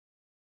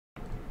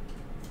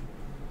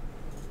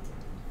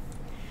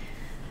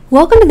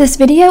Welcome to this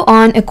video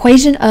on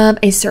equation of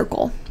a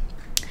circle.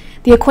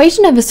 The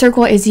equation of a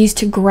circle is used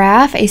to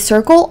graph a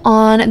circle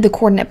on the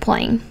coordinate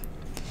plane.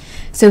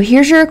 So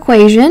here's your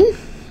equation.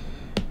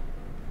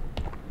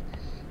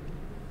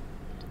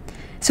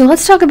 So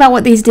let's talk about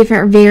what these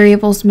different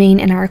variables mean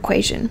in our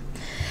equation.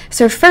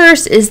 So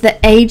first is the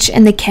h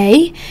and the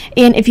k,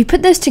 and if you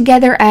put those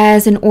together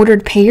as an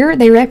ordered pair,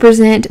 they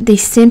represent the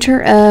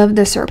center of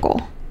the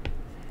circle.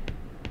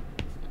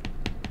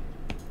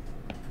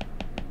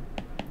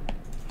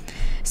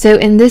 So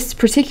in this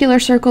particular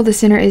circle, the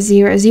center is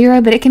 0,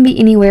 0, but it can be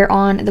anywhere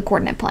on the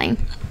coordinate plane.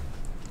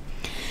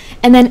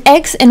 And then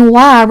x and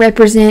y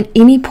represent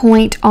any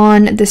point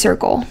on the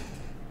circle.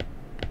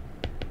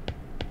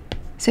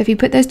 So if you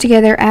put those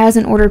together as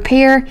an ordered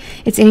pair,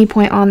 it's any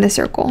point on the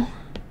circle.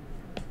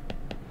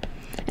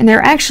 And there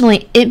are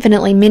actually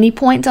infinitely many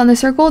points on the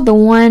circle. The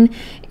one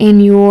in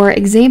your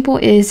example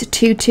is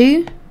 2,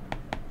 2,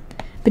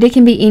 but it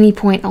can be any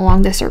point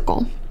along the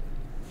circle.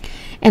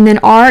 And then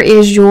r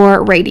is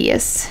your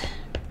radius.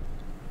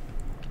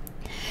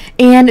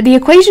 And the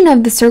equation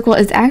of the circle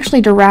is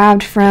actually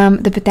derived from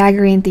the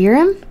Pythagorean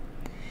theorem,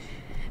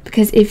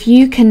 because if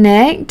you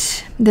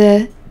connect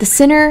the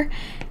center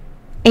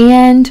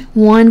and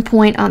one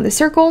point on the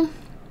circle,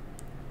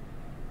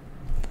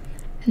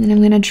 and then I'm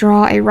going to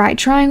draw a right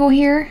triangle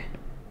here.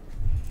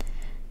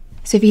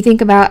 So if you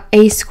think about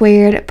a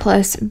squared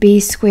plus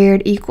b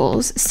squared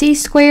equals c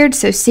squared,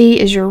 so c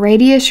is your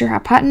radius, your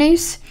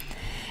hypotenuse,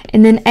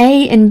 and then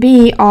a and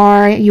b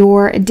are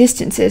your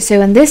distances.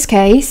 So in this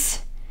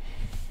case,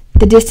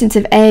 the distance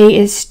of a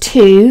is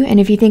 2, and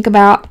if you think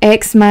about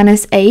x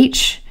minus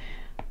h,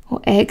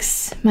 well,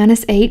 x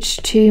minus h,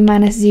 2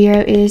 minus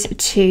 0 is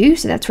 2,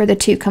 so that's where the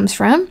 2 comes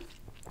from.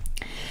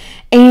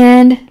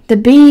 And the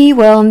b,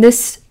 well, in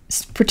this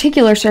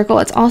particular circle,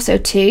 it's also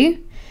 2.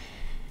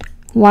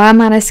 Y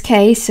minus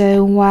k,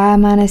 so y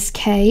minus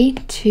k,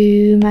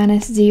 2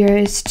 minus 0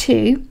 is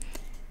 2.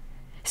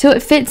 So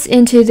it fits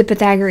into the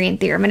Pythagorean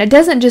theorem, and it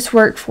doesn't just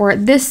work for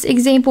this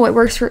example, it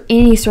works for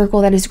any circle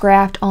that is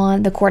graphed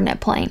on the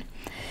coordinate plane.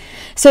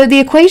 So the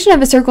equation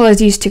of a circle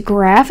is used to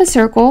graph a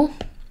circle,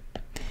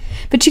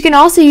 but you can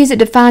also use it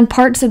to find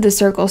parts of the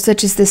circle,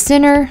 such as the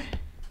center,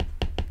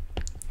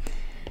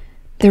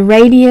 the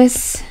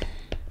radius,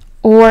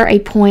 or a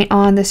point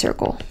on the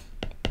circle.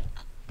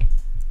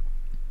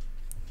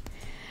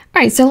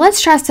 All right, so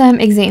let's try some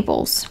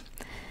examples.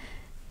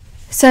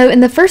 So in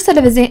the first set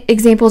of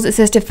examples, it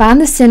says to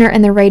find the center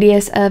and the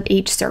radius of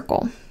each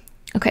circle.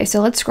 Okay,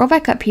 so let's scroll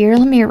back up here.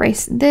 Let me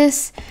erase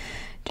this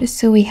just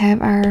so we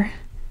have our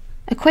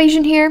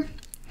equation here.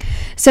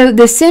 So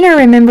the center,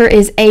 remember,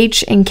 is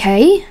h and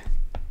k.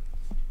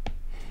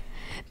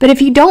 But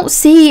if you don't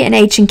see an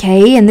h and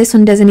k, and this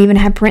one doesn't even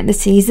have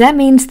parentheses, that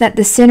means that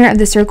the center of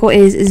the circle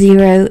is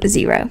 0,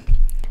 0.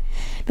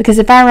 Because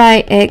if I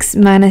write x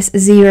minus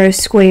 0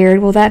 squared,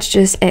 well, that's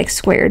just x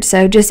squared.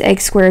 So just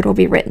x squared will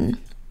be written.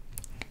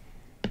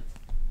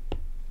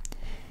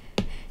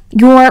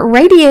 Your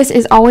radius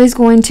is always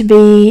going to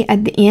be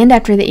at the end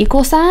after the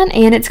equal sign,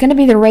 and it's going to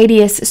be the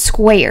radius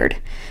squared.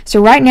 So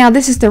right now,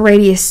 this is the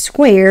radius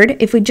squared.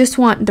 If we just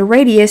want the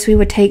radius, we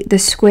would take the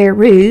square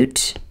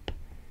root,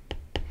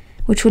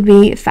 which would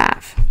be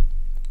 5.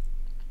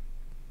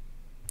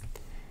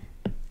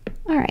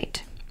 All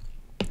right.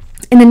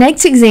 In the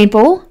next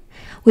example,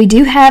 we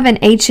do have an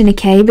h and a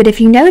k, but if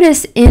you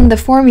notice in the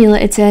formula,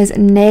 it says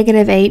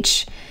negative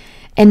h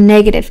and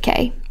negative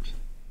k.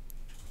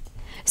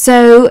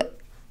 So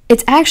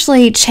it's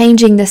actually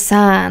changing the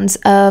signs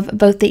of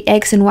both the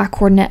x and y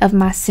coordinate of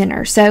my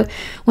center. So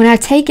when I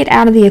take it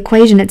out of the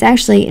equation, it's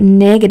actually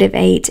negative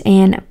 8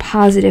 and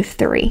positive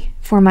 3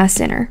 for my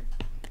center.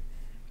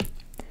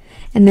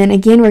 And then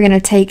again, we're going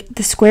to take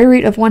the square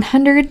root of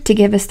 100 to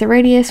give us the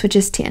radius, which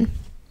is 10.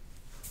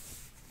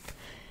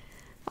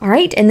 All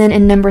right, and then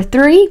in number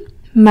 3,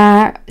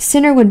 my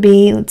center would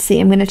be, let's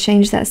see, I'm going to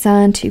change that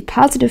sign to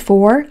positive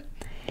 4.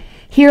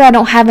 Here I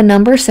don't have a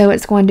number, so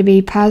it's going to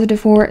be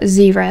positive 4,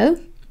 0.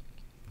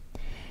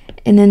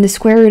 And then the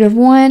square root of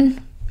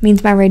 1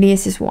 means my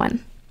radius is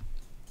 1.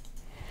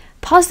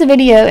 Pause the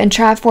video and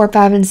try 4,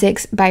 5, and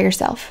 6 by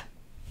yourself.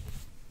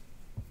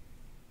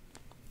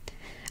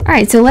 All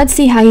right, so let's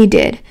see how you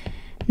did.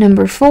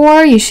 Number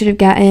 4, you should have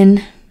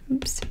gotten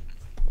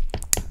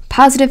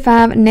positive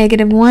 5,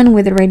 negative 1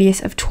 with a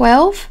radius of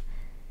 12.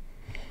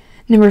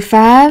 Number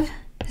 5,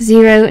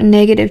 0,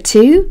 negative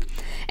 2.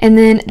 And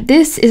then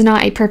this is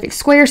not a perfect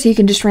square, so you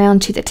can just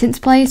round to the tens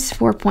place,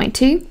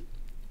 4.2.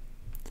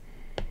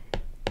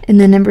 And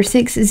then number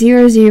 6,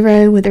 0,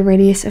 0 with a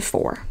radius of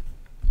 4.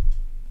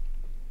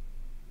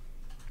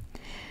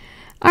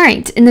 All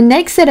right, in the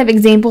next set of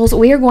examples,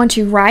 we are going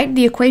to write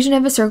the equation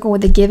of a circle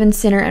with a given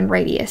center and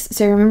radius.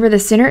 So remember, the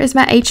center is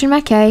my h and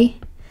my k.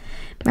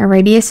 My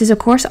radius is, of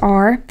course,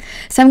 r.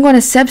 So I'm going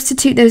to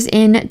substitute those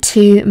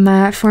into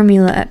my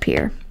formula up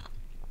here.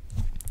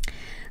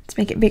 Let's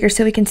make it bigger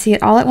so we can see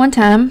it all at one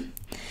time.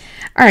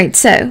 All right,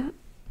 so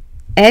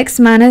x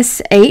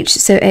minus h,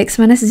 so x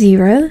minus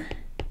 0.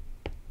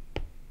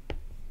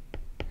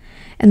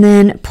 And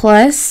then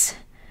plus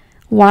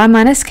y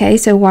minus k,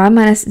 so y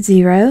minus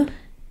 0,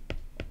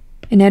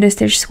 and notice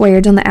there's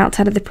squares on the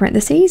outside of the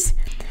parentheses,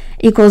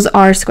 equals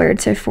r squared,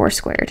 so 4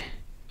 squared.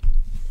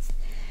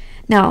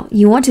 Now,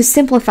 you want to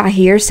simplify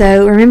here,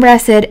 so remember I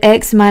said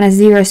x minus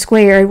 0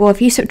 squared. Well,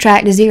 if you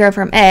subtract 0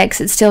 from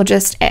x, it's still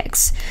just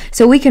x.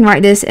 So we can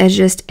write this as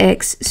just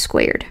x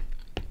squared.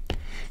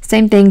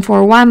 Same thing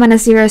for y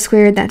minus 0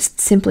 squared,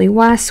 that's simply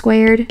y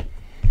squared.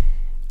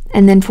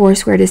 And then 4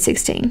 squared is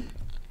 16.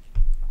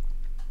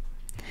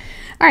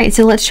 All right,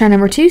 so let's try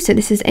number 2. So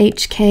this is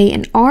h, k,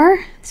 and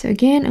r. So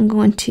again, I'm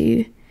going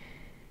to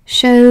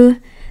show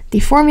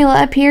the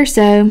formula up here.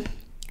 So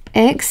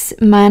x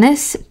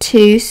minus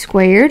 2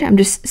 squared, I'm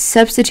just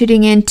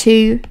substituting in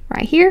 2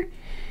 right here,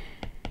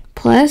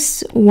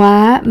 plus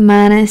y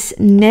minus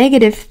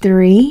negative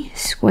 3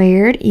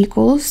 squared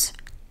equals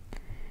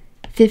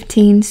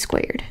 15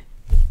 squared.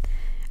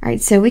 All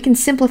right, so we can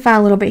simplify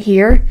a little bit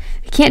here.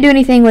 We can't do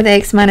anything with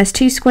x minus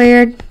 2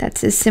 squared.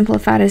 That's as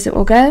simplified as it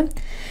will go.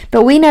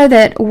 But we know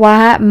that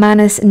y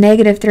minus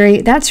negative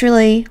 3, that's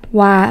really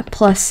y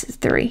plus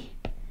 3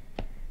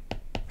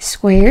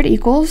 squared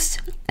equals,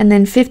 and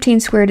then 15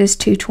 squared is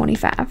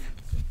 225.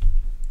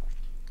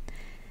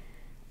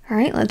 All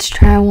right, let's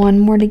try one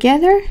more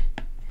together.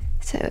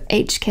 So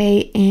h,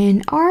 k,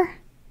 and r.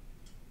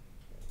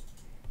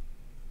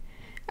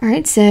 All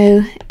right,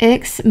 so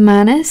x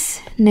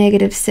minus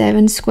negative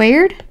 7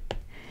 squared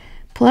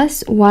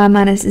plus y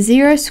minus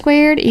 0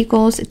 squared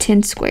equals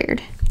 10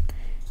 squared.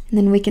 And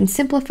then we can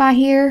simplify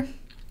here.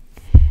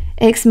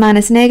 X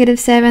minus negative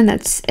 7,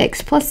 that's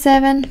x plus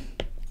 7.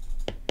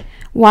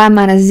 Y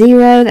minus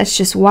 0, that's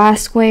just y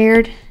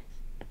squared,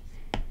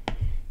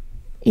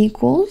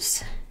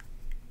 equals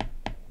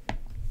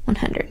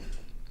 100.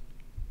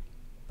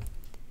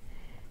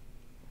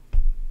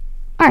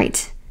 All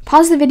right,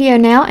 pause the video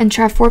now and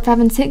try 4, 5,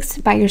 and 6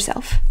 by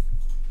yourself.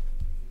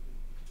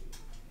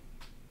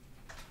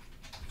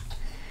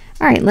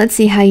 All right, let's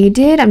see how you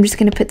did. I'm just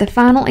going to put the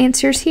final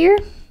answers here.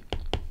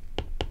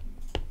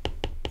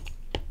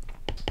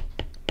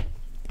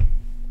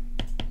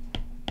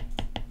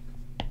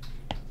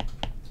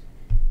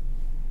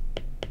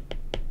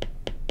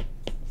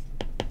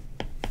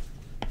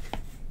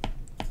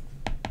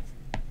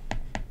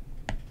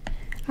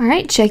 All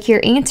right, check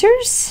your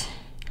answers.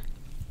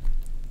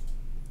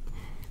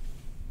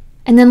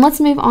 And then let's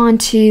move on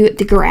to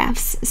the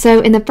graphs. So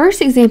in the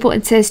first example,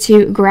 it says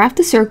to graph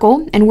the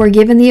circle, and we're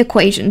given the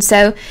equation.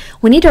 So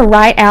we need to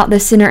write out the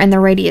center and the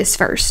radius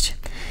first.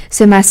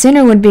 So my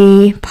center would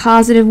be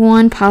positive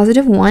 1,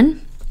 positive 1.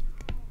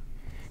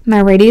 My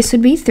radius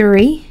would be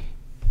 3.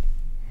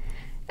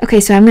 Okay,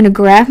 so I'm going to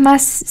graph my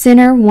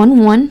center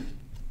 1, 1.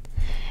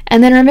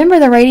 And then remember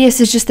the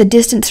radius is just the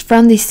distance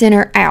from the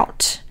center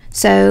out.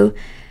 So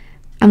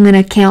I'm going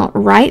to count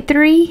right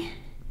 3,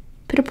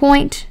 put a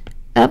point,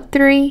 up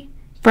 3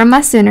 from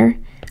my center,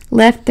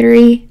 left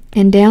 3,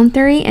 and down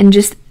 3, and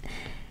just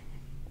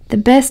the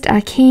best I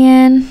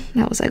can.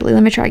 That was ugly.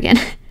 Let me try again.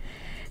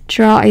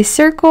 Draw a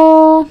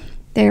circle.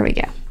 There we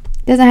go.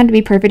 Doesn't have to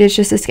be perfect. It's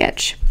just a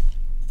sketch.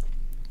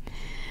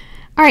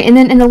 All right, and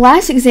then in the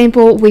last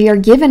example, we are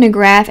given a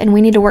graph, and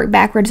we need to work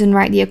backwards and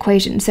write the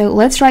equation. So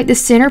let's write the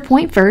center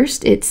point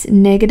first. It's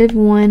negative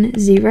 1,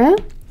 0.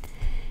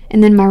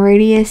 And then my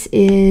radius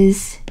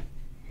is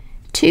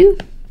 2.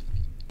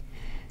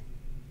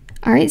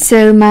 All right,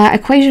 so my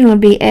equation would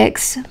be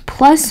x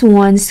plus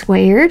 1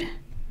 squared,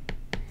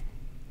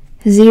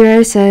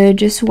 0, so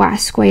just y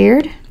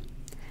squared,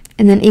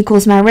 and then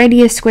equals my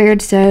radius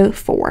squared, so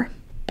 4.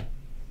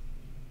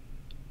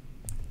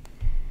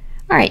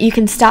 All right, you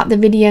can stop the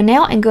video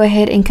now and go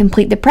ahead and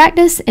complete the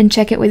practice and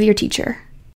check it with your teacher.